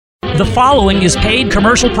The following is paid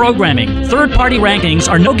commercial programming. Third-party rankings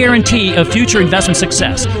are no guarantee of future investment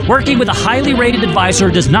success. Working with a highly rated advisor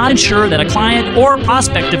does not ensure that a client or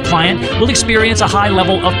prospective client will experience a high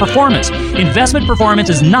level of performance. Investment performance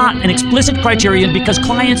is not an explicit criterion because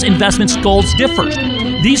clients' investment goals differ.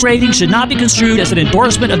 These ratings should not be construed as an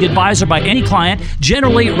endorsement of the advisor by any client.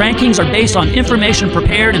 Generally, rankings are based on information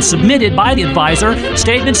prepared and submitted by the advisor.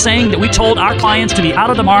 Statements saying that we told our clients to be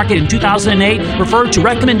out of the market in 2008 refer to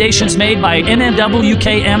recommendations made by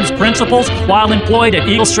MMWKM's principals while employed at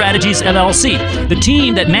Eagle Strategies LLC. The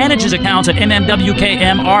team that manages accounts at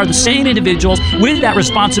MMWKM are the same individuals with that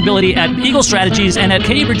responsibility at Eagle Strategies and at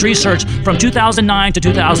Cambridge Research from 2009 to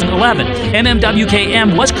 2011.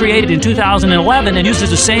 MMWKM was created in 2011 and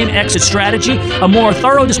uses the same exit strategy. A more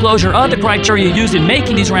thorough disclosure of the criteria used in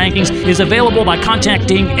making these rankings is available by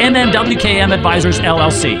contacting MMWKM Advisors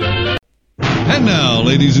LLC. And now,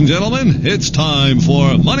 ladies and gentlemen, it's time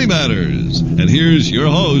for Money Matters. And here's your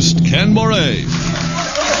host, Ken Morae.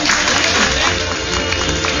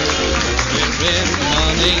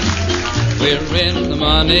 We're in the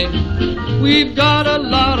money. We've got a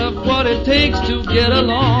lot of what it takes to get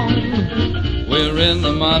along. We're in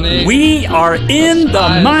the money. We are in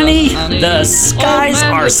the money. The skies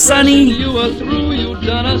are sunny. You are through, you've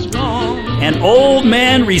done us wrong. And old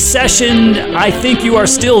man recession, I think you are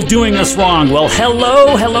still doing us wrong. Well,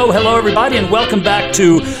 hello, everybody, and welcome back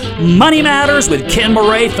to Money Matters with Ken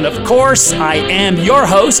Morae. And of course, I am your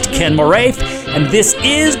host, Ken Morae, and this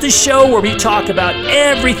is the show where we talk about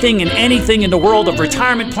everything and anything in the world of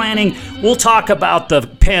retirement planning. We'll talk about the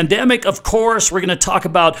pandemic, of course. We're going to talk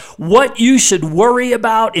about what you should worry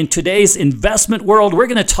about in today's investment world. We're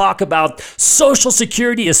going to talk about Social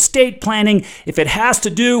Security, estate planning. If it has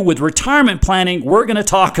to do with retirement planning, we're going to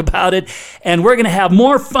talk about it. And we're going to have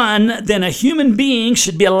more fun than a human being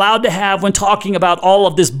should be allowed to have when talking about all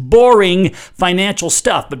of this boring financial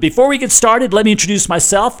stuff. But before we get started, let me introduce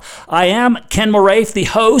myself. I am Ken Morae, the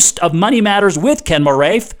host of Money Matters with Ken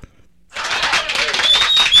Morae.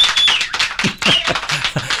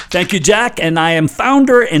 Thank you, Jack. And I am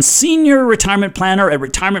founder and senior retirement planner at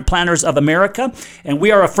Retirement Planners of America. And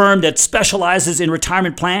we are a firm that specializes in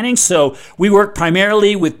retirement planning. So we work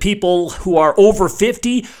primarily with people who are over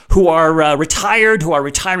 50, who are retired, who are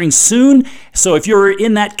retiring soon. So if you're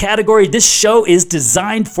in that category, this show is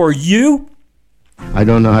designed for you. I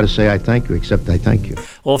don't know how to say I thank you, except I thank you.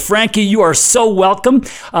 Well, Frankie, you are so welcome.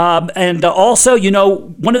 And also, you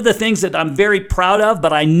know, one of the things that I'm very proud of,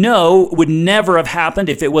 but I know would never have happened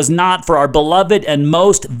if it was not for our beloved and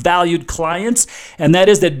most valued clients, and that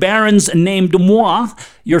is that Barron's named moi,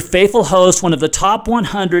 your faithful host, one of the top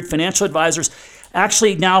 100 financial advisors,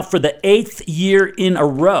 actually now for the 8th year in a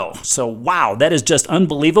row. So, wow, that is just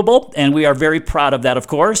unbelievable, and we are very proud of that, of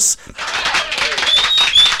course.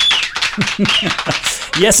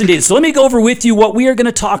 Yes, indeed. So let me go over with you what we are going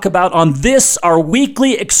to talk about on this, our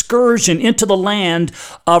weekly excursion into the land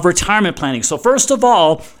of retirement planning. So first of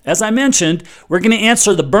all, as I mentioned, we're going to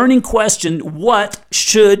answer the burning question, what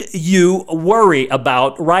should you worry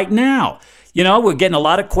about right now? You know, we're getting a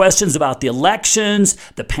lot of questions about the elections,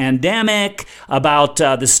 the pandemic, about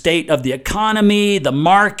the state of the economy, the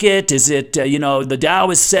market. Is it, the Dow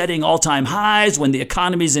is setting all-time highs when the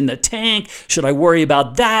economy's in the tank? Should I worry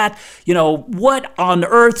about that? You know, what on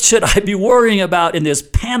earth should I be worrying about in this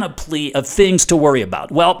panoply of things to worry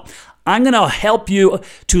about? Well, I'm going to help you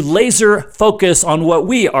to laser focus on what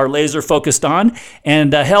we are laser focused on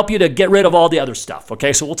and help you to get rid of all the other stuff.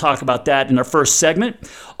 Okay, so we'll talk about that in our first segment.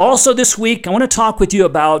 Also this week, I want to talk with you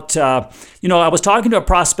about, I was talking to a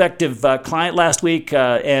prospective client last week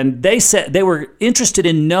and they said they were interested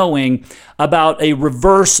in knowing about a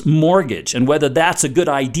reverse mortgage and whether that's a good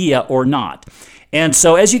idea or not. And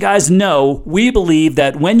so as you guys know, we believe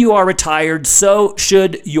that when you are retired, so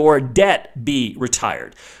should your debt be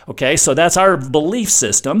retired. Okay, so that's our belief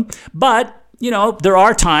system. But there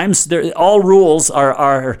are times, all rules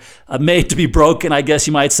are made to be broken, I guess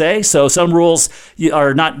you might say. So some rules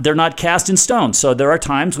they're not cast in stone. So there are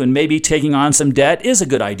times when maybe taking on some debt is a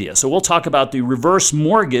good idea. So we'll talk about the reverse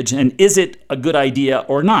mortgage and is it a good idea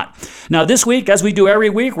or not. Now this week, as we do every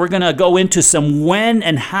week, we're going to go into some when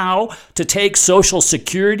and how to take Social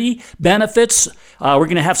Security benefits. We're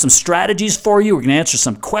going to have some strategies for you. We're going to answer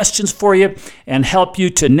some questions for you and help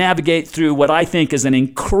you to navigate through what I think is an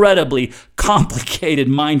incredibly complicated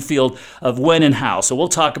minefield of when and how. So we'll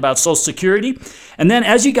talk about Social Security. And then,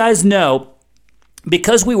 as you guys know,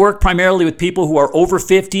 because we work primarily with people who are over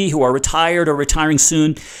 50, who are retired or retiring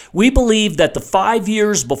soon, we believe that the 5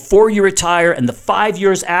 years before you retire and the 5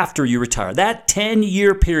 years after you retire, that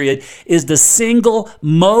 10-year period is the single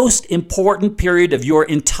most important period of your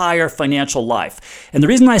entire financial life. And the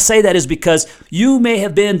reason I say that is because you may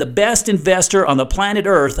have been the best investor on the planet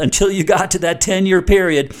Earth until you got to that 10-year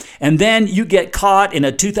period, and then you get caught in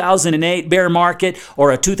a 2008 bear market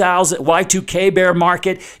or a Y2K bear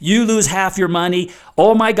market. You lose half your money.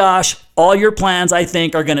 Oh my gosh, all your plans, I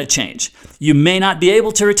think, are going to change. You may not be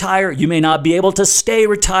able to retire. You may not be able to stay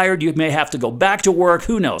retired. You may have to go back to work.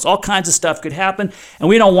 Who knows? All kinds of stuff could happen, and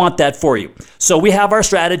we don't want that for you. So we have our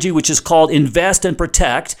strategy, which is called Invest and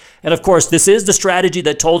Protect. And of course, this is the strategy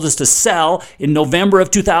that told us to sell in November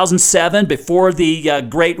of 2007, before the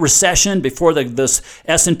Great Recession, before the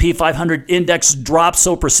S&P 500 index dropped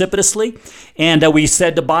so precipitously. And we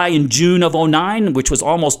said to buy in June of 2009, which was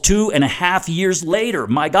almost 2.5 years later.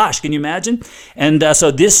 My gosh, can you imagine? And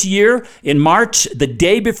so this year, in March, the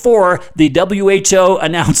day before the WHO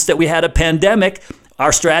announced that we had a pandemic,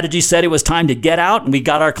 our strategy said it was time to get out, and we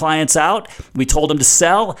got our clients out. We told them to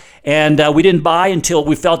sell, and we didn't buy until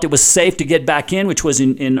we felt it was safe to get back in, which was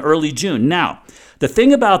in early June. Now, the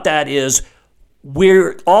thing about that is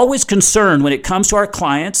we're always concerned when it comes to our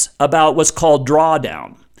clients about what's called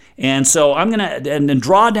drawdown. And so and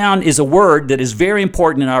drawdown is a word that is very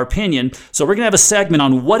important in our opinion. So we're going to have a segment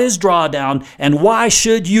on what is drawdown and why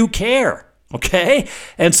should you care. Okay?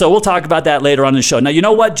 And so we'll talk about that later on in the show. Now, you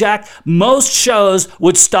know what, Jack? Most shows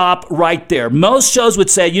would stop right there. Most shows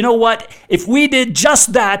would say, you know what? If we did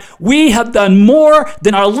just that, we have done more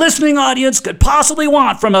than our listening audience could possibly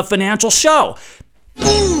want from a financial show.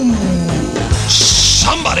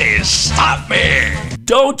 Somebody stop me!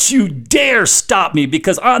 Don't you dare stop me,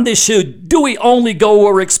 because on this show, do we only go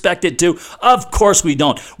where we're expected to? Of course we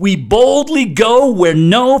don't. We boldly go where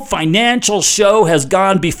no financial show has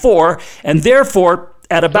gone before, and therefore,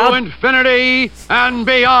 at about to infinity and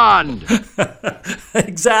beyond.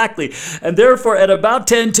 Exactly. And therefore, at about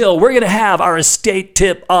 10 till, we're going to have our estate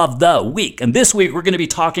tip of the week. And this week, we're going to be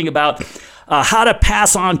talking about how to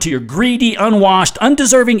pass on to your greedy, unwashed,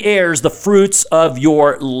 undeserving heirs the fruits of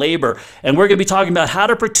your labor. And we're going to be talking about how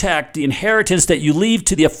to protect the inheritance that you leave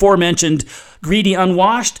to the aforementioned greedy,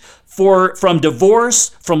 unwashed from divorce,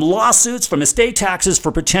 from lawsuits, from estate taxes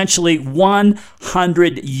for potentially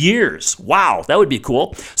 100 years. Wow, that would be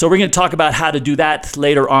cool. So we're going to talk about how to do that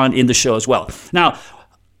later on in the show as well. Now,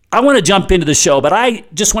 I want to jump into the show, but I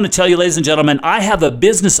just want to tell you, ladies and gentlemen, I have a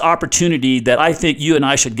business opportunity that I think you and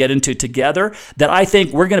I should get into together, that I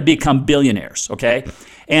think we're going to become billionaires, okay?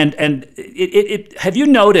 And have you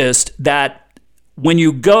noticed that when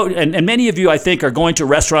you go, and many of you, I think, are going to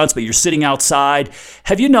restaurants, but you're sitting outside.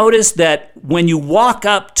 Have you noticed that when you walk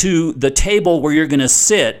up to the table where you're going to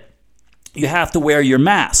sit, you have to wear your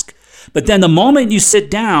mask? But then the moment you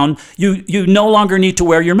sit down, you no longer need to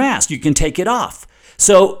wear your mask. You can take it off.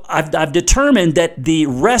 So I've determined that the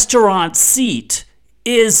restaurant seat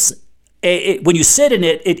is, when you sit in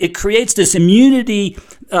it, it creates this immunity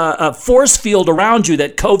force field around you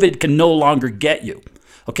that COVID can no longer get you.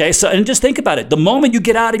 Okay, so and just think about it. The moment you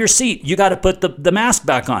get out of your seat, you got to put the mask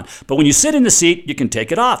back on. But when you sit in the seat, you can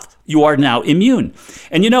take it off. You are now immune.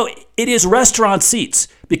 And you know, it is restaurant seats,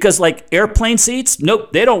 because like airplane seats,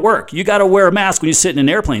 nope, they don't work. You got to wear a mask when you sit in an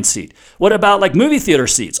airplane seat. What about like movie theater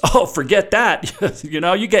seats? Oh, forget that. You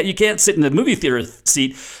know, you can't sit in the movie theater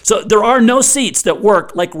seat. So there are no seats that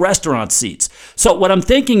work like restaurant seats. So what I'm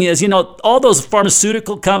thinking is, you know, all those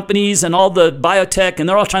pharmaceutical companies and all the biotech, and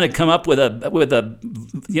they're all trying to come up with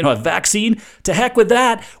a vaccine. To heck with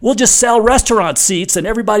that. We'll just sell restaurant seats and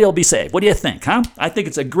everybody will be safe. What do you think, huh? I think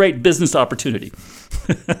it's a great business opportunity.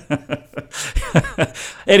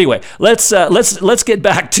 Anyway, let's get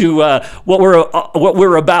back to what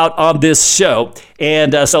we're about on this show,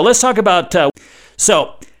 and so let's talk about.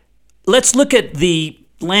 So let's look at the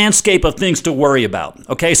landscape of things to worry about.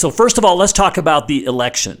 Okay, so first of all, let's talk about the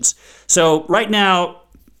elections. So right now,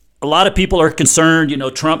 a lot of people are concerned, you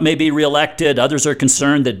know, Trump may be reelected. Others are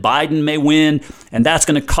concerned that Biden may win, and that's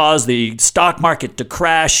going to cause the stock market to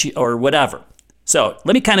crash or whatever. So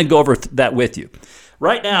let me kind of go over that with you.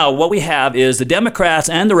 Right now, what we have is the Democrats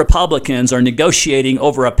and the Republicans are negotiating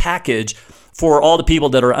over a package for all the people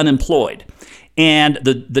that are unemployed. And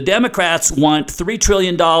the Democrats want $3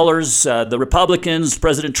 trillion. The Republicans,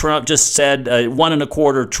 President Trump just said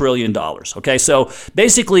 $1.25 trillion. Okay, so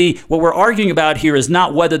basically what we're arguing about here is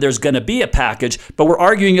not whether there's going to be a package, but we're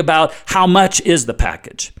arguing about how much is the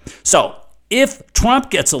package. So if Trump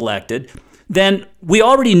gets elected, then we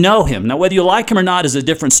already know him. Now, whether you like him or not is a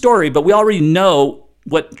different story, but we already know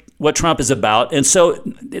what Trump is about. And so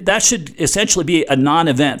that should essentially be a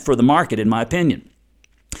non-event for the market, in my opinion.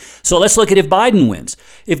 So let's look at if Biden wins.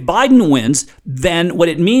 If Biden wins, then what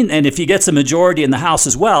it means, and if he gets a majority in the House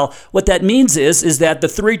as well, what that means is that the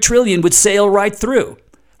 $3 trillion would sail right through,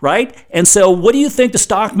 right? And so what do you think the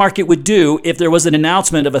stock market would do if there was an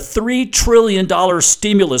announcement of a $3 trillion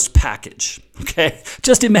stimulus package? Okay,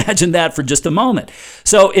 just imagine that for just a moment.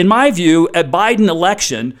 So in my view, a Biden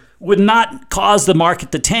election would not cause the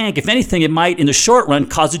market to tank. If anything, it might, in the short run,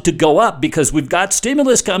 cause it to go up because we've got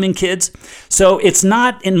stimulus coming, kids. So it's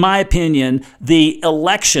not, in my opinion, the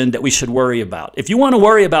election that we should worry about. If you want to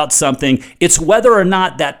worry about something, it's whether or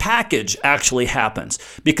not that package actually happens.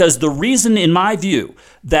 Because the reason, in my view,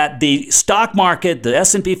 that the stock market, the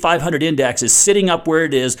S&P 500 index is sitting up where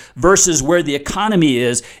it is versus where the economy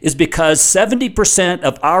is because 70%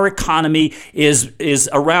 of our economy is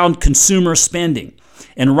around consumer spending.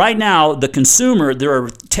 And right now, the consumer, there are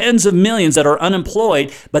tens of millions that are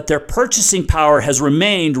unemployed, but their purchasing power has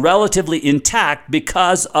remained relatively intact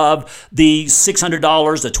because of the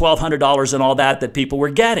 $600, the $1,200 and all that people were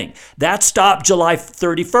getting. That stopped July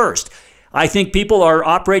 31st. I think people are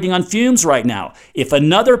operating on fumes right now. If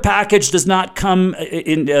another package does not come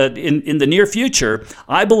in the near future,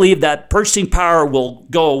 I believe that purchasing power will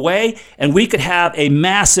go away and we could have a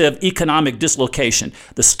massive economic dislocation.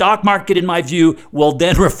 The stock market, in my view, will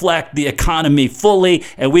then reflect the economy fully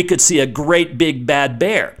and we could see a great big bad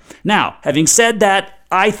bear. Now, having said that,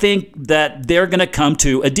 I think that they're going to come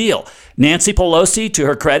to a deal. Nancy Pelosi, to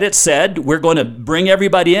her credit, said we're going to bring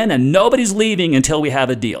everybody in and nobody's leaving until we have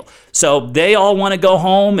a deal. So they all want to go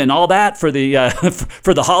home and all that for the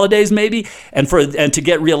for the holidays maybe, and to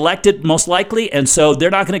get reelected most likely. And so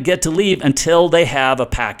they're not going to get to leave until they have a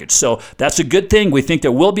package. So that's a good thing. We think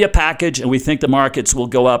there will be a package, and we think the markets will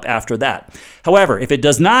go up after that. However, if it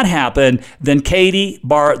does not happen, then Katie,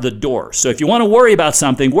 bar the door. So if you want to worry about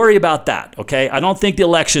something, worry about that. Okay, I don't think the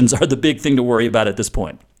elections are the big thing to worry about at this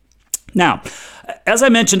point. Now, as I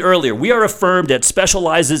mentioned earlier, we are a firm that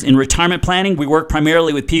specializes in retirement planning. We work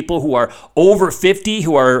primarily with people who are over 50,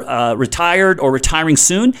 who are retired or retiring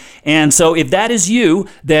soon. And so if that is you,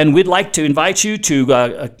 then we'd like to invite you to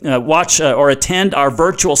watch or attend our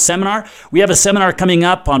virtual seminar. We have a seminar coming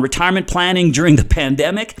up on retirement planning during the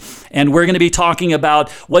pandemic. And we're going to be talking about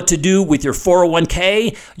what to do with your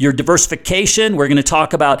 401k, your diversification. We're going to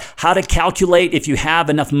talk about how to calculate if you have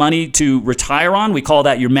enough money to retire on. We call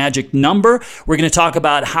that your magic number. We're going to talk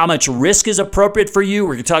about how much risk is appropriate for you.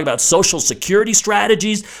 We're going to talk about Social Security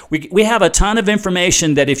strategies. We have a ton of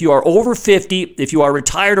information that if you are over 50, if you are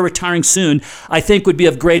retired or retiring soon, I think would be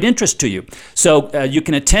of great interest to you. So you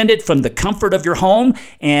can attend it from the comfort of your home.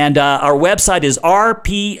 And our website is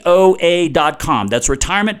rpoa.com. That's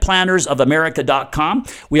retirementplannersofamerica.com.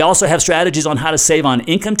 We also have strategies on how to save on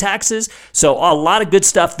income taxes. So a lot of good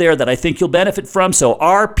stuff there that I think you'll benefit from. So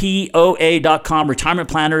rpoa.com,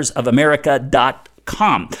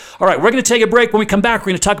 retirementplannersofamerica.com. All right, we're going to take a break. When we come back,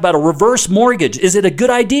 we're going to talk about a reverse mortgage. Is it a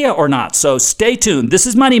good idea or not? So stay tuned. This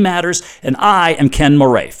is Money Matters, and I am Ken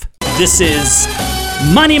Moraif. This is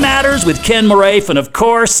Money Matters with Ken Moraif, and of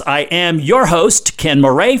course, I am your host, Ken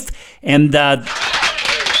Moraif, and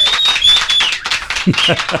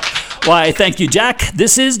why, thank you, Jack.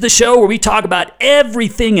 This is the show where we talk about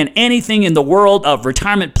everything and anything in the world of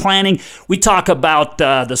retirement planning. We talk about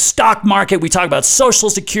the stock market. We talk about Social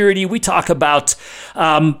Security. We talk about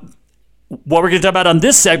what we're going to talk about on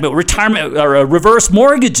this segment, retirement or reverse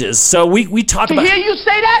mortgages. So we talk about... To hear you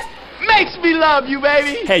say that makes me love you,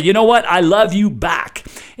 baby. Hey, you know what? I love you back.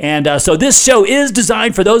 And so this show is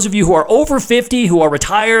designed for those of you who are over 50, who are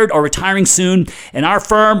retired or retiring soon. And our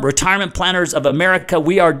firm, Retirement Planners of America,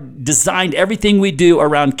 we are designed everything we do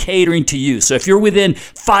around catering to you. So if you're within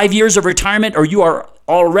 5 years of retirement or you are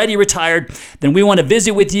already retired, then we want to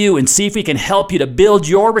visit with you and see if we can help you to build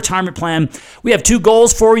your retirement plan. We have two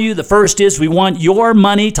goals for you. The first is we want your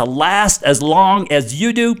money to last as long as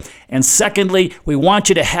you do. And secondly, we want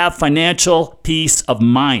you to have financial peace of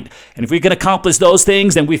mind. And if we can accomplish those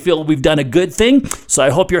things, then we feel we've done a good thing. So I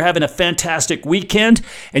hope you're having a fantastic weekend.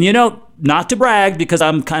 And you know, not to brag because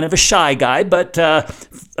I'm kind of a shy guy, but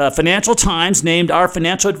Financial Times named our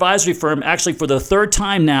financial advisory firm, actually for the third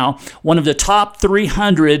time now, one of the top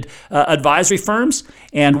 300 advisory firms.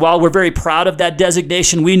 And while we're very proud of that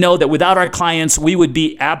designation, we know that without our clients, we would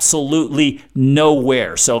be absolutely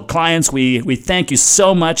nowhere. So clients, we thank you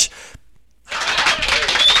so much.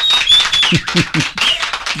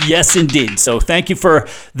 Yes, indeed. So thank you for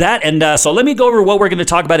that. And so let me go over what we're going to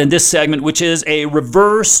talk about in this segment, which is a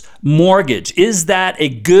reverse mortgage. Is that a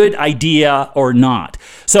good idea or not?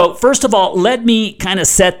 So first of all, let me kind of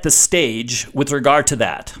set the stage with regard to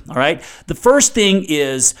that. All right. The first thing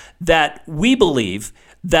is that we believe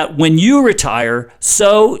that when you retire,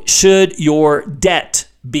 so should your debt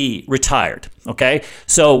be retired. Okay,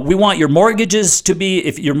 so we want your mortgages to be,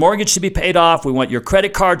 if your mortgage to be paid off, we want your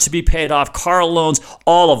credit cards to be paid off, car loans,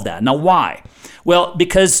 all of that. Now, why? Well,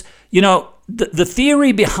 because, the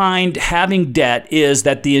theory behind having debt is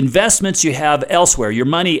that the investments you have elsewhere, your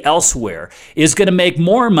money elsewhere, is going to make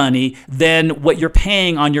more money than what you're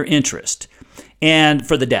paying on your interest and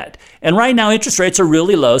for the debt. And right now, interest rates are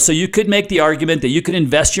really low, so you could make the argument that you could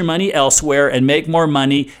invest your money elsewhere and make more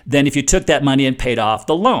money than if you took that money and paid off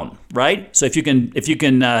the loan, right? So if you can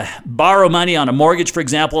borrow money on a mortgage, for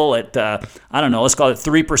example, at let's call it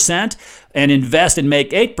 3%, and invest and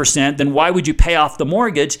make 8%, then why would you pay off the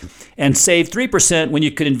mortgage and save 3% when you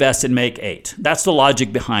could invest and make 8%? That's the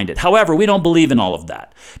logic behind it. However, we don't believe in all of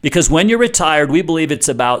that, because when you're retired, we believe it's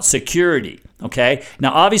about security. Okay.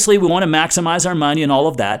 Now, obviously, we want to maximize our money and all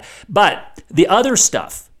of that, but the other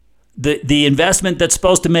stuff, the investment that's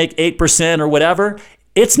supposed to make 8% or whatever,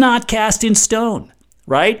 it's not cast in stone,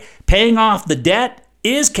 right? Paying off the debt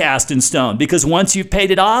is cast in stone, because once you've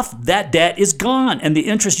paid it off, that debt is gone and the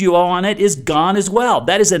interest you owe on it is gone as well.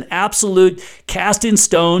 That is an absolute cast in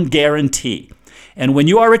stone guarantee. And when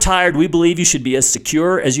you are retired, we believe you should be as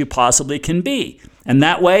secure as you possibly can be. And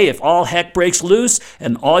that way, if all heck breaks loose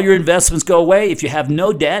and all your investments go away, if you have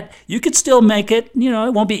no debt, you could still make it.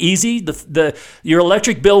 It won't be easy. Your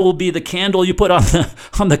electric bill will be the candle you put on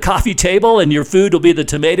the coffee table, and your food will be the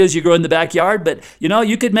tomatoes you grow in the backyard. But,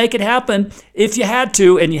 you could make it happen if you had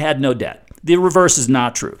to and you had no debt. The reverse is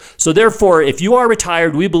not true. So therefore, if you are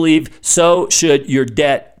retired, we believe so should your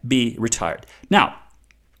debt be retired. Now,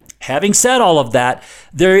 having said all of that,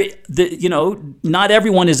 not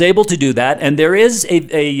everyone is able to do that, and there is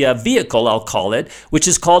a vehicle, I'll call it, which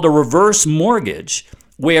is called a reverse mortgage,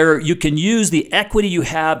 where you can use the equity you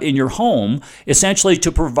have in your home essentially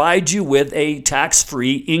to provide you with a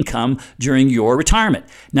tax-free income during your retirement.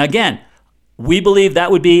 Now, again, we believe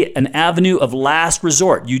that would be an avenue of last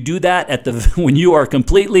resort. You do that when you are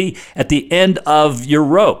completely at the end of your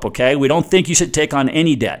rope, okay? We don't think you should take on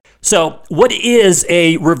any debt. So what is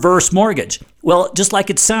a reverse mortgage? Well, just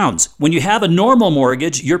like it sounds, when you have a normal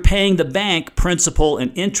mortgage, you're paying the bank principal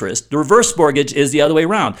and interest. The reverse mortgage is the other way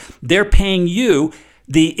around. They're paying you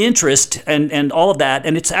the interest and all of that,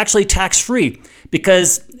 and it's actually tax-free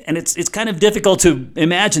because, and it's kind of difficult to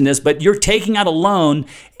imagine this, but you're taking out a loan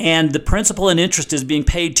and the principal and interest is being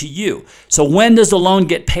paid to you. So when does the loan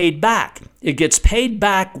get paid back? It gets paid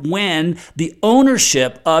back when the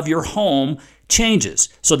ownership of your home changes.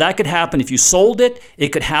 So that could happen if you sold it. It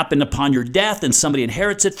could happen upon your death and somebody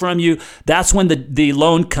inherits it from you. That's when the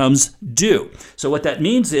loan comes due. So what that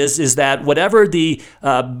means is that whatever the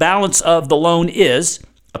balance of the loan is,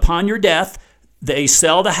 upon your death, they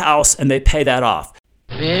sell the house and they pay that off.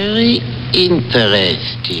 Very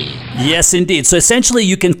interesting. Yes, indeed. So essentially,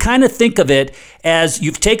 you can kind of think of it as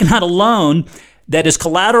you've taken out a loan that is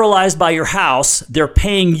collateralized by your house. They're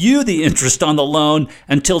paying you the interest on the loan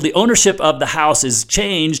until the ownership of the house is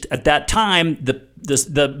changed. At that time, the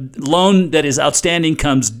loan that is outstanding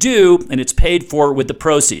comes due and it's paid for with the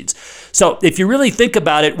proceeds. So if you really think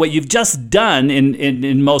about it, what you've just done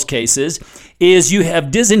in most cases is you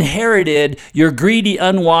have disinherited your greedy,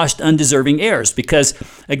 unwashed, undeserving heirs. Because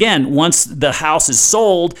again, once the house is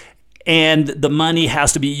sold and the money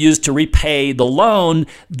has to be used to repay the loan,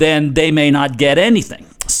 then they may not get anything.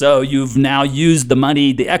 So you've now used the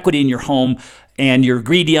money, the equity in your home, and your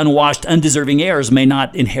greedy, unwashed, undeserving heirs may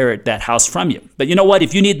not inherit that house from you. But you know what?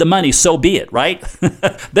 If you need the money, so be it, right?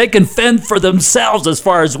 They can fend for themselves as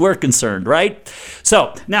far as we're concerned, right?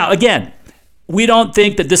 So now, again, we don't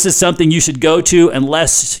think that this is something you should go to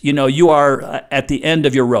unless, you are at the end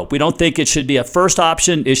of your rope. We don't think it should be a first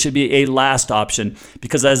option. It should be a last option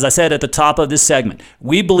because, as I said at the top of this segment,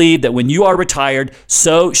 we believe that when you are retired,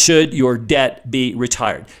 so should your debt be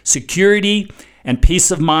retired. Security and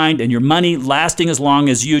peace of mind and your money lasting as long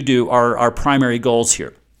as you do are our primary goals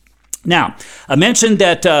here. Now, I mentioned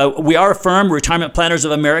that we are a firm, Retirement Planners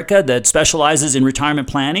of America, that specializes in retirement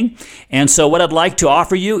planning. And so what I'd like to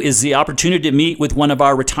offer you is the opportunity to meet with one of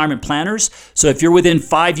our retirement planners. So if you're within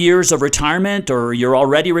 5 years of retirement or you're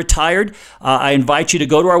already retired, I invite you to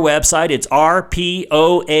go to our website. It's rpoa.com,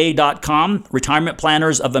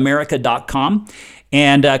 retirementplannersofamerica.com.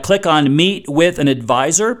 and click on Meet with an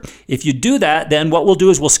Advisor. If you do that, then what we'll do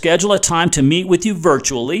is we'll schedule a time to meet with you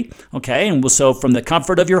virtually, okay? And so from the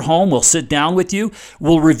comfort of your home, we'll sit down with you.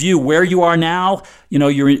 We'll review where you are now,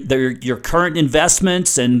 your current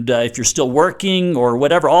investments, and if you're still working or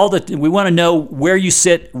whatever. We want to know where you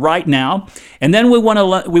sit right now, and then we want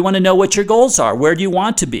to know what your goals are. Where do you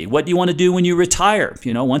want to be? What do you want to do when you retire?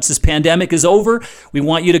 Once this pandemic is over, we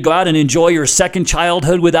want you to go out and enjoy your second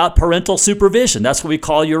childhood without parental supervision. That's what we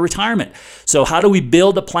call your retirement. So how do we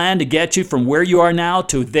build a plan to get you from where you are now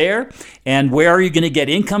to there? And where are you going to get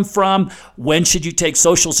income from? When should you take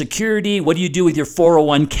Social Security? What do you do with your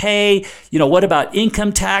 401k? What about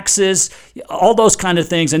income taxes? All those kind of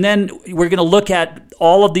things. And then we're going to look at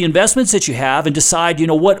all of the investments that you have and decide,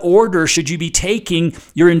 what order should you be taking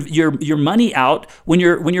your money out when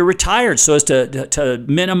you're retired, so as to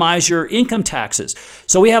minimize your income taxes.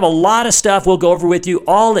 So we have a lot of stuff we'll go over with you,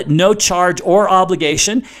 all at no charge or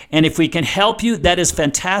obligation. And if we can help you, that is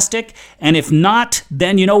fantastic. And if not,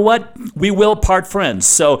 then you know what? We will part friends.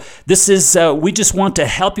 So this is, we just want to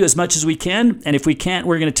help you as much as we can. And if we can't,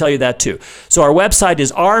 we're going to tell you that too. So our website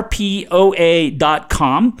is rpoa.com,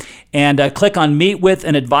 and click on Meet with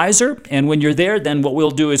an Advisor. And when you're there, then what we'll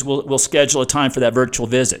do is we'll schedule a time for that virtual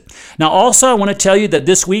visit. Now, also, I want to tell you that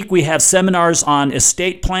this week we have seminars on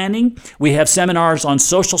estate planning. We have seminars on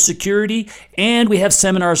Social Security, and we have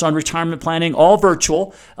seminars on retirement planning, all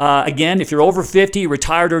virtual. Again, if you're over 50,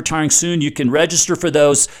 retired or retiring soon, you can register for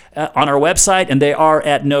those on our website, and they are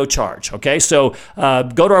at no charge. Okay, so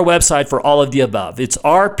go to our website for all of the above. It's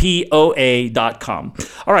rpoa.com.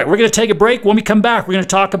 All right, we're going to take a break. When we come back, we're going to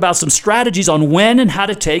talk about some strategies on when and how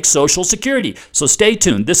to take Social Security. So stay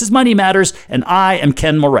tuned. This is Money Matters, and I am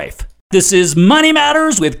Ken Moraif. This is Money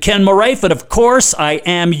Matters with Ken Moraif, and of course, I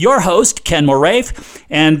am your host, Ken Moraif,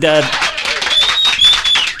 and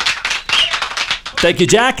thank you,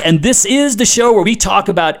 Jack. And this is the show where we talk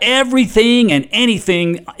about everything and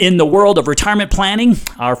anything in the world of retirement planning.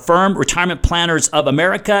 Our firm, Retirement Planners of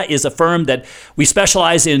America, is a firm that we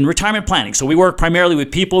specialize in retirement planning. So we work primarily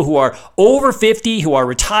with people who are over 50, who are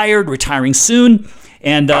retired, retiring soon.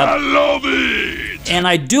 And I love it. And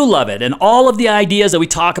I do love it. And all of the ideas that we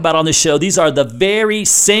talk about on the show, these are the very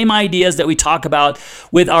same ideas that we talk about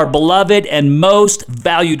with our beloved and most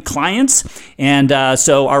valued clients. And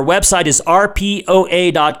so our website is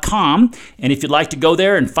rpoa.com. And if you'd like to go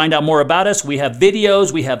there and find out more about us, we have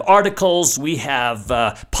videos, we have articles, we have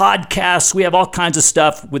podcasts, we have all kinds of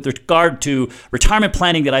stuff with regard to retirement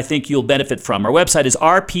planning that I think you'll benefit from. Our website is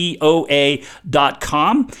rpoa.com.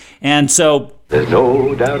 And so there's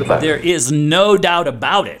no doubt about it. There is no doubt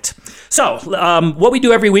about it. So what we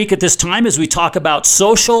do every week at this time is we talk about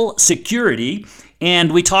Social Security,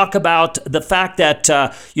 and we talk about the fact that,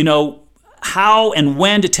 how and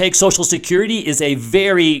when to take Social Security is a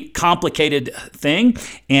very complicated thing.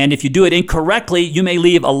 And if you do it incorrectly, you may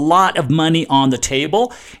leave a lot of money on the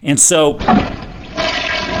table. And so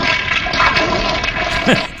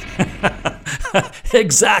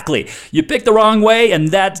exactly. You pick the wrong way, and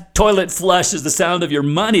that toilet flush is the sound of your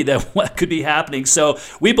money that what could be happening. So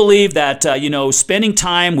we believe that, spending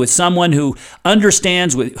time with someone who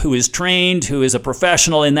understands, who is trained, who is a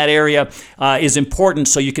professional in that area is important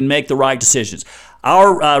so you can make the right decisions.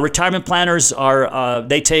 Our retirement planners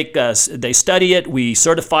they study it. We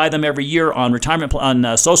certify them every year on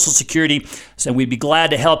Social Security. So we'd be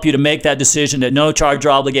glad to help you to make that decision at no charge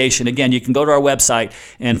or obligation. Again, you can go to our website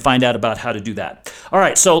and find out about how to do that. All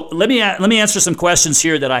right, so let me answer some questions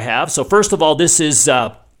here that I have. So first of all, this is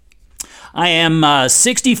I am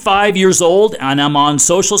 65 years old, and I'm on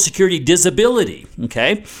Social Security disability,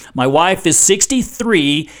 okay? My wife is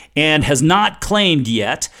 63 and has not claimed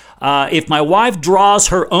yet. If my wife draws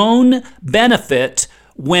her own benefit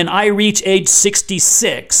when I reach age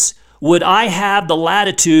 66, would I have the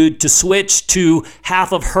latitude to switch to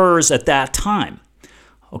half of hers at that time?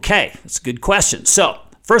 Okay, that's a good question. So,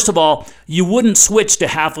 first of all, you wouldn't switch to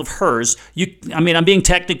half of hers. I'm being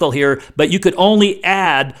technical here, but you could only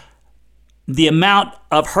add the amount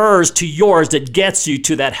of hers to yours that gets you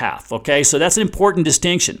to that half, okay? So that's an important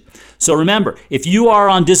distinction. So remember, if you are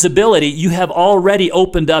on disability, you have already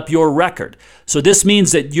opened up your record. So this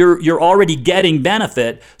means that you're already getting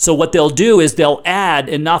benefit. So what they'll do is they'll add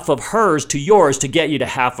enough of hers to yours to get you to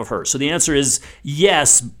half of hers. So the answer is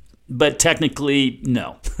yes, but technically,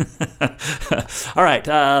 no. All right,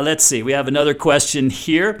 let's see. We have another question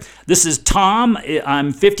here. This is Tom.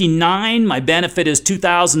 I'm 59. My benefit is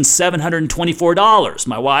 $2,724.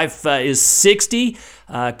 My wife is 60,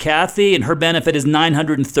 Kathy, and her benefit is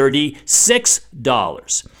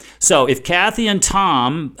 $936. So if Kathy and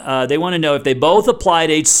Tom, they want to know if they both apply at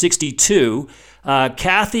age 62,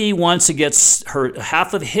 Kathy wants to get her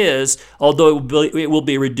half of his, although it will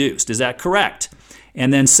be reduced. Is that correct?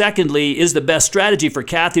 And then secondly, is the best strategy for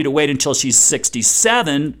Kathy to wait until she's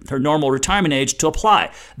 67, her normal retirement age, to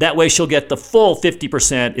apply? That way she'll get the full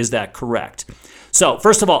 50%. Is that correct? So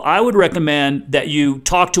first of all, I would recommend that you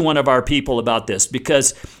talk to one of our people about this,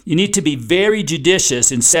 because you need to be very judicious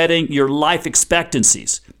in setting your life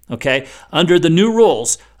expectancies. Okay, under the new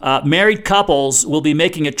rules, married couples will be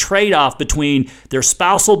making a trade-off between their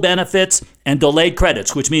spousal benefits and delayed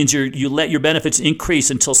credits, which means you let your benefits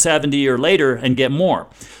increase until 70 or later and get more.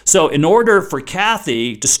 So in order for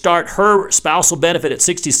Kathy to start her spousal benefit at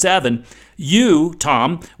 67, you,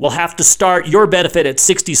 Tom, will have to start your benefit at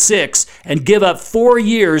 66 and give up 4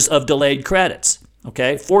 years of delayed credits.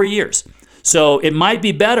 Okay, 4 years. So it might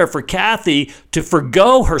be better for Kathy to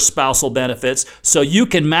forgo her spousal benefits so you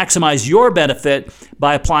can maximize your benefit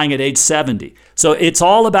by applying at age 70. So it's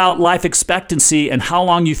all about life expectancy and how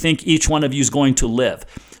long you think each one of you is going to live.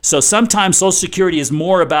 So sometimes Social Security is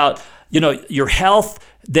more about, your health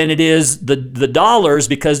than it is the dollars,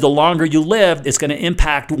 because the longer you live, it's going to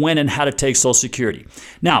impact when and how to take Social Security.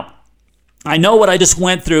 Now, I know what I just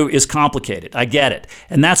went through is complicated. I get it.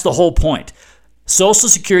 And that's the whole point. Social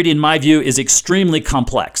Security, in my view, is extremely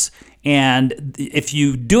complex. And if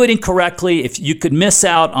you do it incorrectly, if you could miss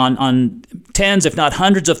out on tens, if not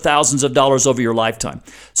hundreds of thousands of dollars over your lifetime.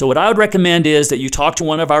 So what I would recommend is that you talk to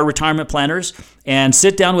one of our retirement planners and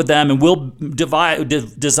sit down with them, and we'll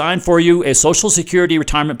design for you a Social Security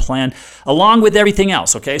retirement plan along with everything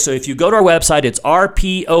else, okay? So if you go to our website, it's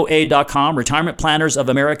rpoa.com,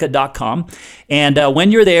 retirementplannersofamerica.com. And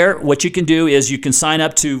when you're there, what you can do is you can sign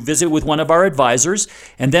up to visit with one of our advisors.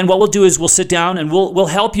 And then what we'll do is we'll sit down and we'll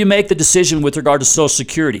help you make the decision with regard to Social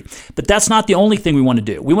Security. But that's not the only thing we want to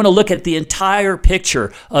do. We want to look at the entire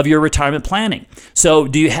picture of your retirement planning. So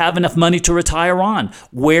do you have enough money to retire on?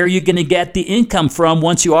 Where are you going to get the income from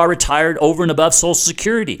once you are retired over and above Social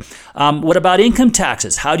Security? What about income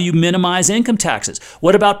taxes? How do you minimize income taxes?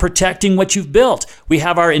 What about protecting what you've built? We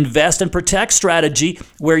have our invest and protect strategy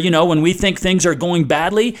where, when we think things are going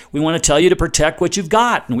badly, we want to tell you to protect what you've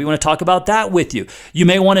got. And we want to talk about that with you. You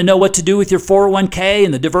may want to know what to do with your 401k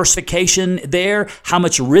and the diversification there. How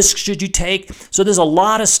much risk should you take? So there's a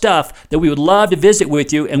lot of stuff that we would love to visit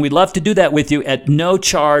with you, and we'd love to do that with you at no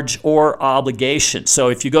charge or obligation. So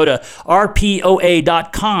if you go to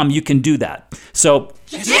rpoa.com, you can do that. So,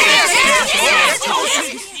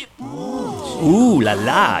 ooh la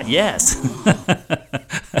la, yes.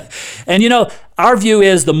 And our view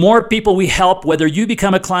is the more people we help, whether you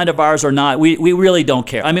become a client of ours or not, we really don't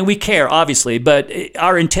care. I mean, we care, obviously, but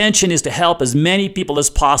our intention is to help as many people as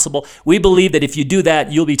possible. We believe that if you do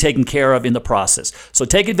that, you'll be taken care of in the process. So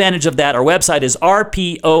take advantage of that. Our website is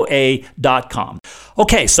rpoa.com.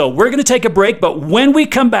 Okay, so we're going to take a break, but when we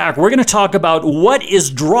come back, we're going to talk about what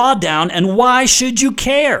is drawdown and why should you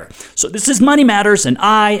care. So this is Money Matters, and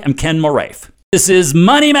I am Ken Moraif. This is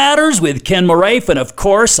Money Matters with Ken Moraif, and of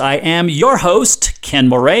course, I am your host, Ken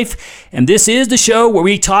Moraif, and this is the show where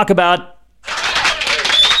we talk about...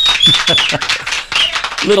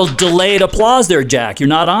 Little delayed applause there, Jack. You're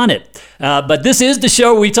not on it. But this is the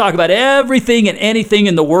show where we talk about everything and anything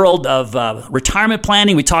in the world of retirement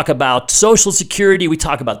planning. We talk about Social Security. We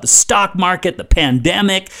talk about the stock market, the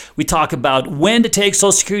pandemic. We talk about when to take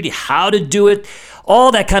Social Security, how to do it,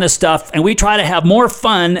 all that kind of stuff. And we try to have more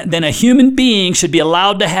fun than a human being should be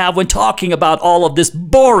allowed to have when talking about all of this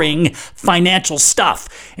boring financial stuff.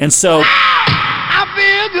 And so... I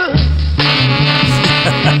feel good.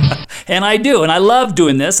 And I do, and I love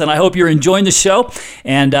doing this, and I hope you're enjoying the show.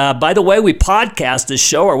 And by the way, we podcast this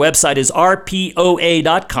show. Our website is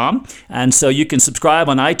rpoa.com, and so you can subscribe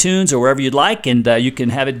on iTunes or wherever you'd like, and you can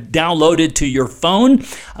have it downloaded to your phone,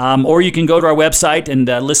 or you can go to our website and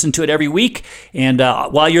listen to it every week. And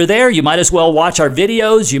while you're there, you might as well watch our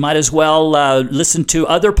videos. You might as well listen to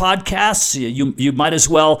other podcasts. You might as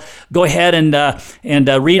well go ahead and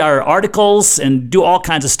read our articles and do all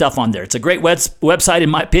kinds of stuff on there. It's a great website, in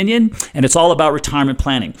my opinion, and it's all about retirement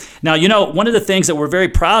planning. Now, one of the things that we're very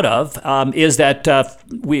proud of is that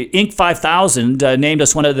Inc. 5000 named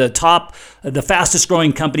us one of the fastest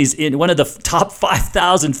growing companies one of the top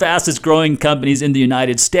 5,000 fastest growing companies in the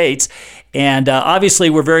United States. And obviously,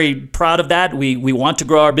 we're very proud of that. We want to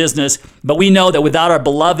grow our business, but we know that without our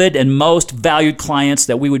beloved and most valued clients,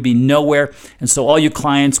 that we would be nowhere. And so all you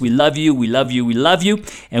clients, we love you, we love you, we love you,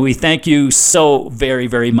 and we thank you so very,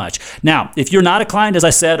 very much. Now, if you're not a client, as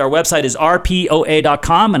I said, our website is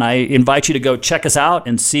rpoa.com, and I invite you to go check us out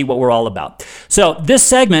and see what we're all about. So this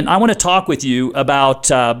segment, I want to talk with you about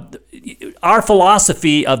our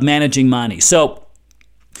philosophy of managing money. So,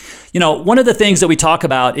 One of the things that we talk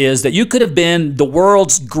about is that you could have been the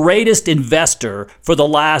world's greatest investor for the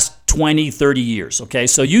last 20, 30 years, okay?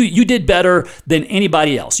 So you did better than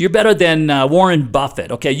anybody else. You're better than Warren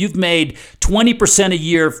Buffett, okay? You've made 20% a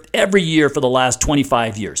year every year for the last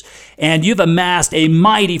 25 years. And you've amassed a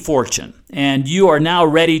mighty fortune. And you are now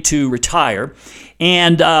ready to retire.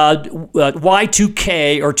 And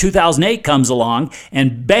Y2K or 2008 comes along,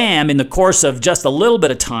 and bam, in the course of just a little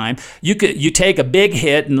bit of time, you take a big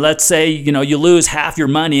hit, and let's say you lose half your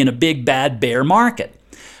money in a big bad bear market.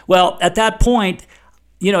 Well, at that point,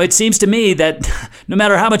 it seems to me that no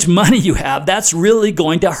matter how much money you have, that's really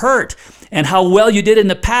going to hurt. And how well you did in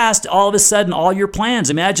the past, all of a sudden, all your plans.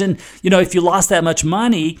 Imagine, if you lost that much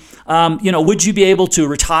money, would you be able to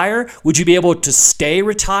retire? Would you be able to stay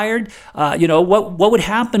retired? What would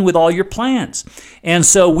happen with all your plans? And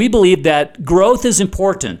so we believe that growth is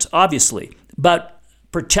important, obviously, but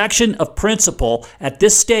protection of principal at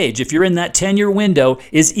this stage, if you're in that 10-year window,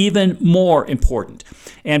 is even more important.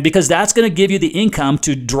 And because that's going to give you the income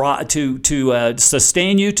to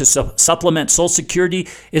sustain you, to supplement Social Security.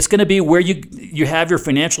 It's going to be where you have your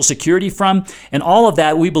financial security from. And all of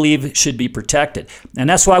that, we believe, should be protected. And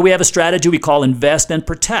that's why we have a strategy we call Invest and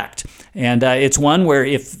Protect. And it's one where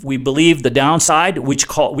if we believe the downside, which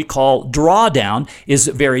we call drawdown, is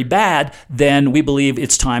very bad, then we believe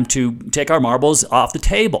it's time to take our marbles off the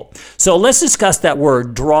table. So let's discuss that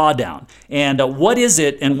word, drawdown. And what is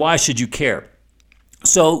it and why should you care?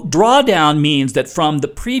 So drawdown means that from the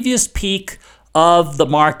previous peak of the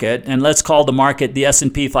market, and let's call the market the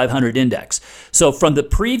S&P 500 index. So from the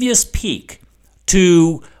previous peak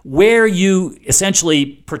to where you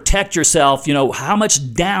essentially protect yourself, how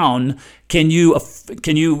much down can you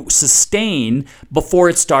sustain before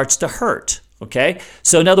it starts to hurt, okay?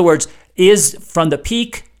 So in other words, is from the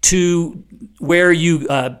peak to where you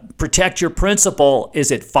protect your principal,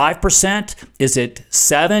 is it 5%? Is it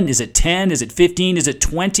 7? Is it 10? Is it 15? Is it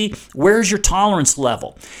 20? Where's your tolerance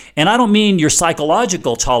level? And I don't mean your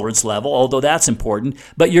psychological tolerance level, although that's important,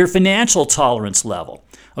 but your financial tolerance level.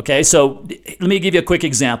 Okay, so let me give you a quick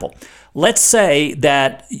example. Let's say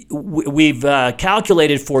that we've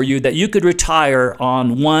calculated for you that you could retire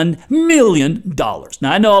on $1 million.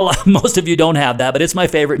 Now, I know most of you don't have that, but it's my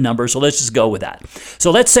favorite number, so let's just go with that.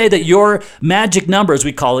 So let's say that your magic number, as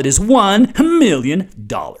we call it, is $1 million.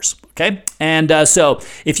 Okay, and so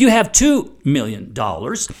if you have $2 million,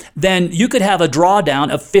 then you could have a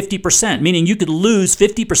drawdown of 50%, meaning you could lose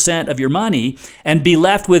 50% of your money and be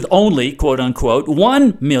left with only, quote unquote,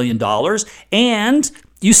 $1 million, and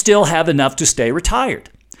you still have enough to stay retired.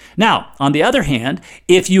 Now, on the other hand,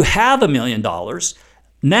 if you have $1 million,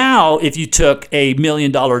 now if you took a $1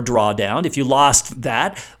 million drawdown, if you lost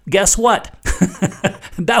that, guess what?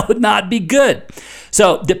 That would not be good.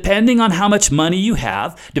 So depending on how much money you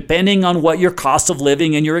have, depending on what your cost of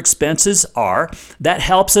living and your expenses are, that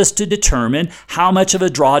helps us to determine how much of a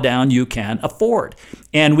drawdown you can afford.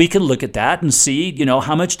 And we can look at that and see,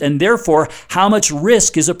 how much, and therefore how much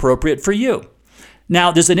risk is appropriate for you.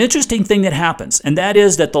 Now, there's an interesting thing that happens, and that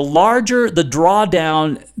is that the larger the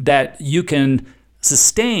drawdown that you can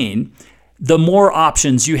sustain, the more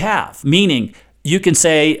options you have. Meaning, you can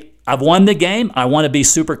say, I've won the game. I want to be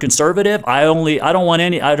super conservative. I don't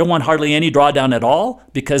want hardly any drawdown at all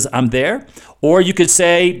because I'm there. Or you could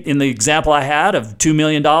say, in the example I had of $2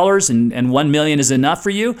 million and $1 million is enough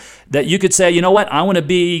for you, that you could say, you know what, I want to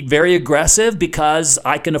be very aggressive because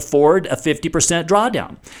I can afford a 50%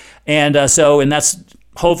 drawdown. And that's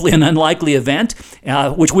hopefully an unlikely event,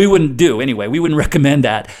 which we wouldn't do anyway. We wouldn't recommend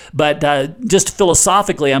that. But just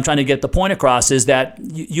philosophically, I'm trying to get the point across is that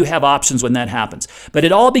you have options when that happens. But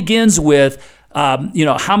it all begins with,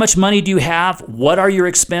 how much money do you have? What are your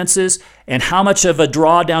expenses? And how much of a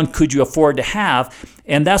drawdown could you afford to have?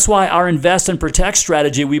 And that's why our Invest and Protect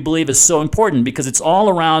strategy, we believe, is so important because it's all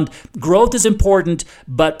around growth is important,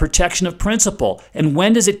 but protection of principal. And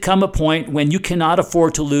when does it come a point when you cannot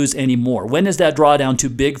afford to lose any more? When is that drawdown too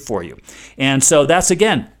big for you? And so that's,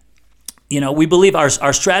 again, we believe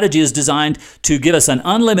our strategy is designed to give us an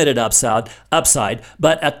unlimited upside,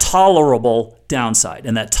 but a tolerable downside.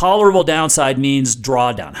 And that tolerable downside means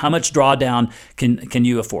drawdown. How much drawdown can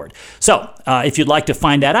you afford? So if you'd like to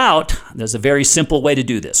find that out, there's a very simple way to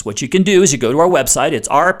do this. What you can do is you go to our website. It's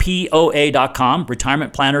rpoa.com,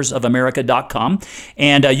 retirementplannersofamerica.com,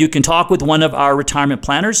 and you can talk with one of our retirement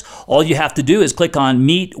planners. All you have to do is click on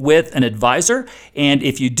Meet with an Advisor, and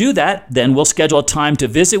if you do that, then we'll schedule a time to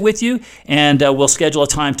visit with you, and we'll schedule a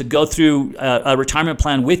time to go through a retirement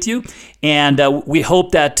plan with you, and we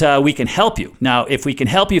hope that we can help you. Now, if we can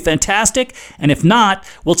help you, fantastic. And if not,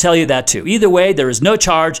 we'll tell you that too. Either way, there is no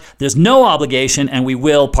charge, there's no obligation, and we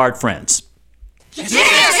will part friends.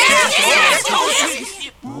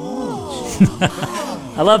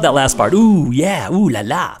 I love that last part. Ooh, yeah, ooh la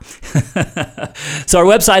la. So our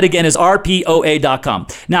website again is rpoa.com.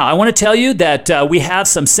 Now, I want to tell you that we have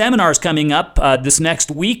some seminars coming up this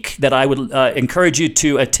next week that I would encourage you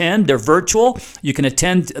to attend. They're virtual. You can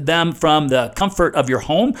attend them from the comfort of your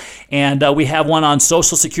home. And we have one on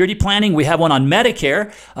Social Security planning. We have one on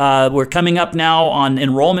Medicare. We're coming up now on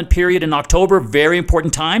enrollment period in October. Very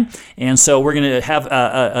important time. And so we're going to have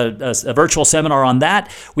a virtual seminar on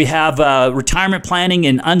that. We have retirement planning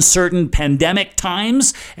in uncertain pandemic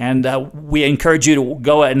times, and we encourage you to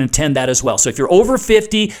go and attend that as well. So if you're over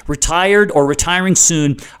 50, retired, or retiring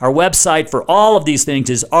soon, our website for all of these things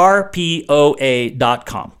is rpoa.com.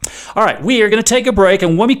 All right, we are going to take a break,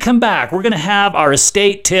 and when we come back, we're going to have our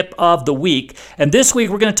estate tip of the week. And this week,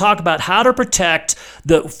 we're going to talk about how to protect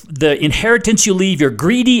the inheritance you leave your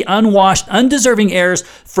greedy, unwashed, undeserving heirs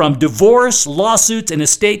from divorce, lawsuits, and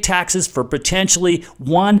estate taxes for potentially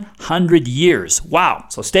 100 years. Wow.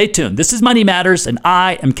 So stay tuned. This is Money Matters, and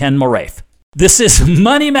I am Ken Moraif. This is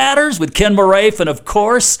Money Matters with Ken Moraif, and of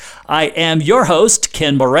course, I am your host,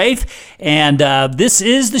 Ken Moraif, and this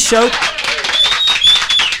is the show.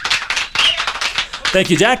 Thank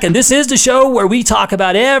you, Jack. And this is the show where we talk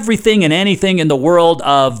about everything and anything in the world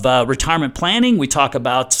of retirement planning. We talk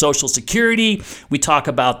about Social Security. We talk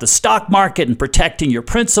about the stock market and protecting your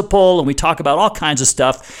principal. And we talk about all kinds of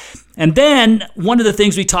stuff. And then one of the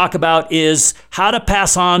things we talk about is how to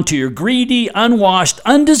pass on to your greedy, unwashed,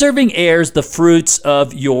 undeserving heirs the fruits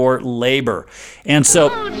of your labor. And so...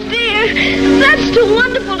 Oh, dear. That's too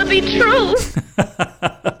wonderful to be true.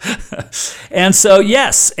 And so,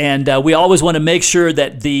 yes, and we always want to make sure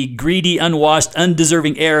that the greedy, unwashed,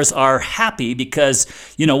 undeserving heirs are happy because,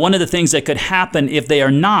 you know, one of the things that could happen if they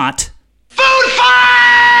are not... Food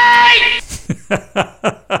fight!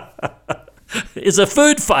 is a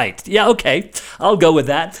food fight. Yeah, okay, I'll go with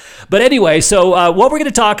that. But anyway, so what we're going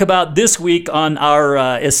to talk about this week on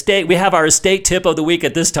our estate, we have our estate tip of the week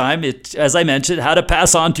at this time. It, as I mentioned, how to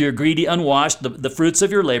pass on to your greedy, unwashed, the fruits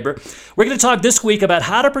of your labor. We're going to talk this week about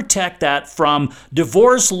how to protect that from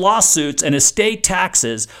divorce, lawsuits, and estate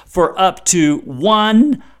taxes for up to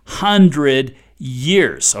 100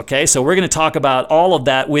 years. Okay, so we're going to talk about all of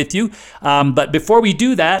that with you. But before we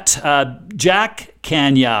do that, Jack,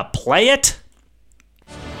 can you play it?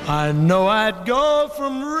 I know I'd go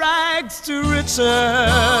from rags to riches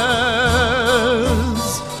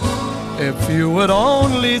if you would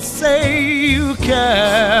only say you care.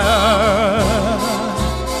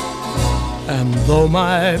 And though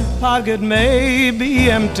my pocket may be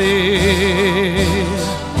empty,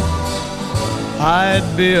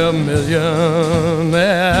 I'd be a millionaire.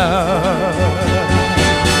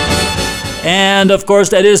 And of course,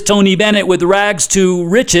 that is Tony Bennett with Rags to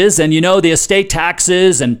Riches. And you know, the estate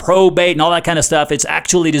taxes and probate and all that kind of stuff, it's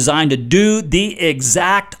actually designed to do the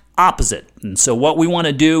exact opposite. And so what we want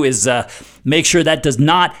to do is make sure that does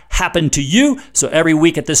not happen to you. So every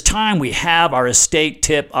week at this time, we have our estate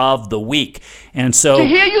tip of the week. And so... To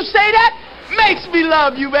hear you say that makes me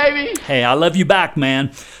love you, baby. Hey, I love you back,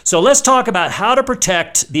 man. So let's talk about how to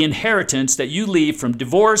protect the inheritance that you leave from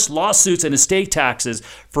divorce, lawsuits, and estate taxes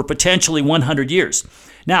for potentially 100 years.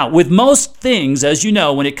 Now, with most things, as you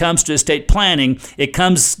know, when it comes to estate planning, it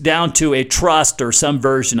comes down to a trust or some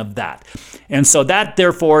version of that. And so that,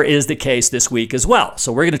 therefore, is the case this week as well.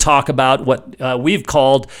 So we're going to talk about what we've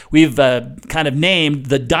kind of named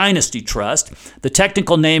the Dynasty Trust. The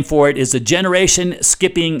technical name for it is the Generation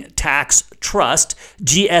Skipping Tax Trust,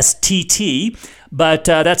 GSTT. But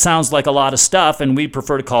that sounds like a lot of stuff, and we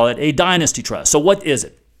prefer to call it a Dynasty Trust. So what is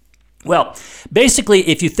it? Well, basically,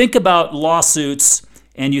 if you think about lawsuits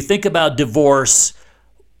and you think about divorce,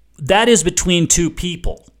 that is between two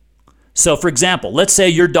people. So, for example, let's say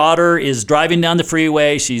your daughter is driving down the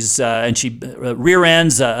freeway. She rear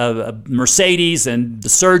ends a Mercedes, and the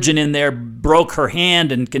surgeon in there broke her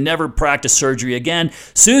hand and can never practice surgery again.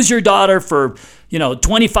 Sues your daughter for,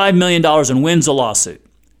 $25 million and wins a lawsuit.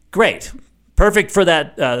 Great, perfect for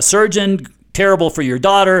that surgeon. Terrible for your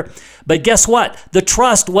daughter. But guess what? The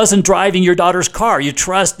trust wasn't driving your daughter's car. Your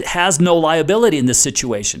trust has no liability in this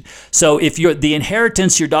situation. So if the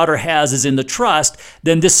inheritance your daughter has is in the trust,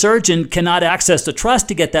 then this surgeon cannot access the trust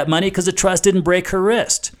to get that money because the trust didn't break her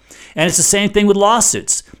wrist. And it's the same thing with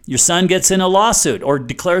lawsuits. Your son gets in a lawsuit or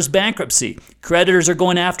declares bankruptcy. Creditors are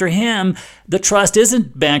going after him. The trust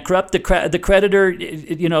isn't bankrupt. The creditor,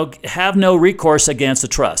 have no recourse against the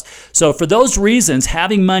trust. So for those reasons,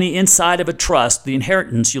 having money inside of a trust, the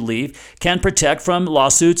inheritance you leave, can protect from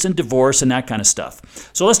lawsuits and divorce and that kind of stuff.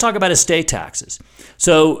 So let's talk about estate taxes.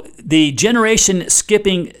 So the generation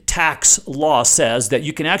skipping tax law says that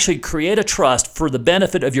you can actually create a trust for the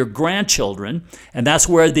benefit of your grandchildren, and that's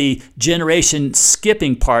where the generation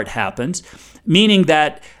skipping part happens, meaning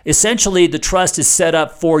that essentially the trust is set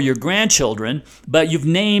up for your grandchildren, but you've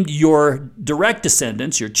named your direct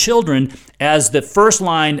descendants, your children, as the first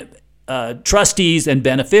line trustees and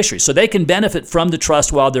beneficiaries. So they can benefit from the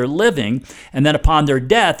trust while they're living, and then upon their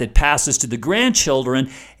death, it passes to the grandchildren,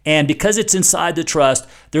 and because it's inside the trust,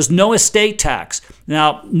 there's no estate tax.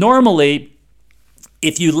 Now, normally,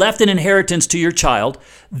 if you left an inheritance to your child,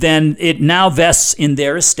 then it now vests in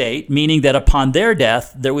their estate, meaning that upon their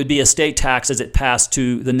death, there would be estate tax as it passed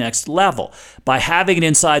to the next level. By having it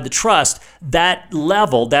inside the trust, that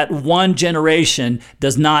level, that one generation,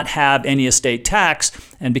 does not have any estate tax.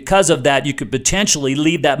 And because of that, you could potentially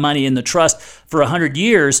leave that money in the trust for 100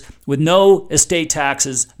 years with no estate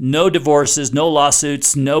taxes, no divorces, no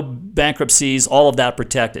lawsuits, no bankruptcies, all of that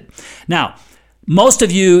protected. Now, most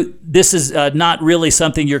of you, this is not really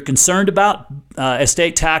something you're concerned about.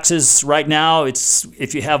 Estate taxes right now, it's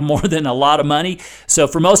if you have more than a lot of money. So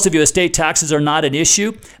for most of you, estate taxes are not an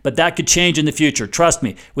issue, but that could change in the future. Trust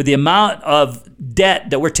me, with the amount of debt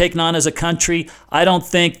that we're taking on as a country, I don't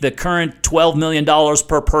think the current $12 million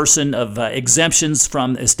per person of exemptions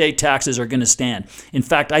from estate taxes are going to stand. In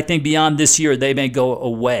fact, I think beyond this year, they may go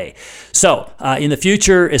away. So in the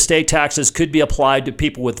future, estate taxes could be applied to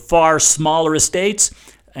people with far smaller estates.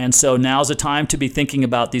 And so now's the time to be thinking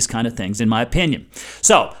about these kind of things, in my opinion.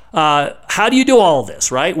 So how do you do all of this,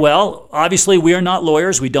 right? Well, obviously, we are not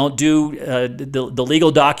lawyers. We don't do the legal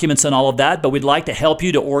documents and all of that, but we'd like to help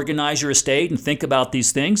you to organize your estate and think about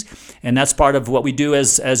these things. And that's part of what we do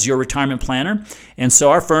as your retirement planner. And so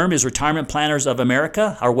our firm is Retirement Planners of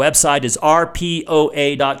America. Our website is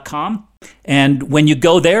rpoa.com. And when you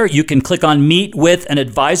go there, you can click on Meet with an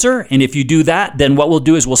Advisor. And if you do that, then what we'll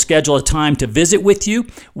do is we'll schedule a time to visit with you.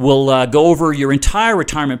 We'll go over your entire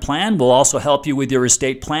retirement plan. We'll also help you with your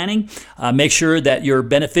estate planning. Make sure that your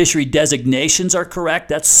beneficiary designations are correct.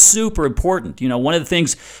 That's super important. You know, one of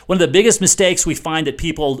the biggest mistakes we find that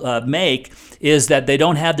people make is that they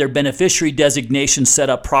don't have their beneficiary designation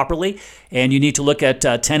set up properly. And you need to look at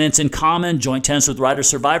tenants in common, joint tenants with right of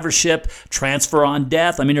survivorship, transfer on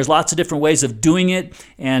death. I mean, there's lots of different ways of doing it,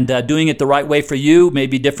 and doing it the right way for you may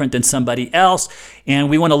be different than somebody else. And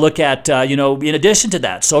we want to look at, in addition to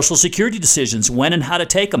that, Social Security decisions, when and how to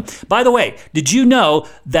take them. By the way, did you know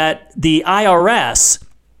that the IRS...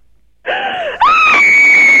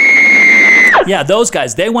 Yeah, those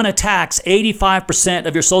guys, they want to tax 85%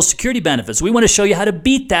 of your Social Security benefits. We want to show you how to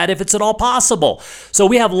beat that if it's at all possible. So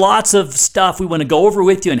we have lots of stuff we want to go over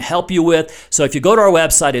with you and help you with. So if you go to our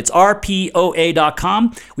website, it's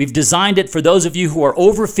rpoa.com. We've designed it for those of you who are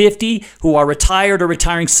over 50, who are retired or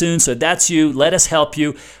retiring soon. So if that's you, let us help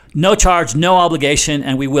you. No charge, no obligation,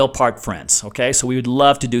 and we will part friends, okay? So we would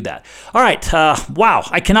love to do that. All right, wow,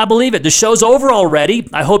 I cannot believe it. The show's over already.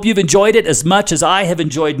 I hope you've enjoyed it as much as I have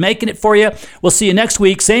enjoyed making it for you. We'll see you next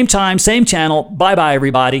week, same time, same channel. Bye-bye,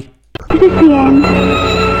 everybody. Is this the end?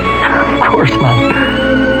 Of course not.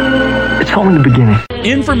 It's only the beginning.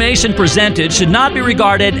 Information presented should not be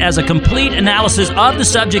regarded as a complete analysis of the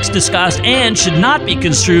subjects discussed and should not be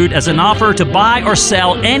construed as an offer to buy or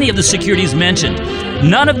sell any of the securities mentioned.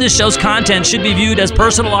 None of this show's content should be viewed as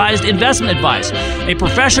personalized investment advice. A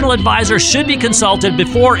professional advisor should be consulted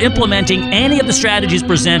before implementing any of the strategies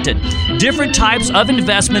presented. Different types of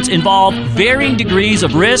investments involve varying degrees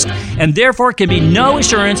of risk, and therefore can be no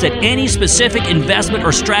assurance that any specific investment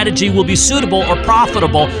or strategy will be suitable or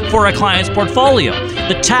profitable for a client's portfolio.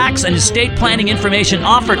 The tax and estate planning information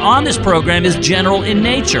offered on this program is general in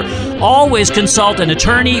nature. Always consult an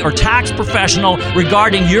attorney or tax professional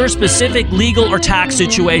regarding your specific legal or tax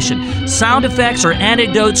situation. Sound effects or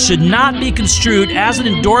anecdotes should not be construed as an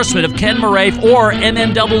endorsement of Ken Moraif or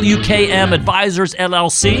MMWKM Advisors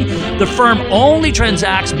LLC. The firm only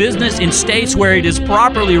transacts business in states where it is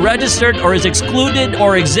properly registered or is excluded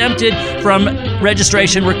or exempted from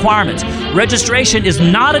registration requirements. Registration is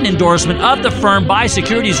not an endorsement of the firm by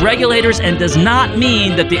securities regulators and does not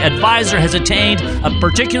mean that the advisor has attained a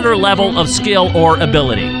particular level of skill or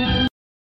ability.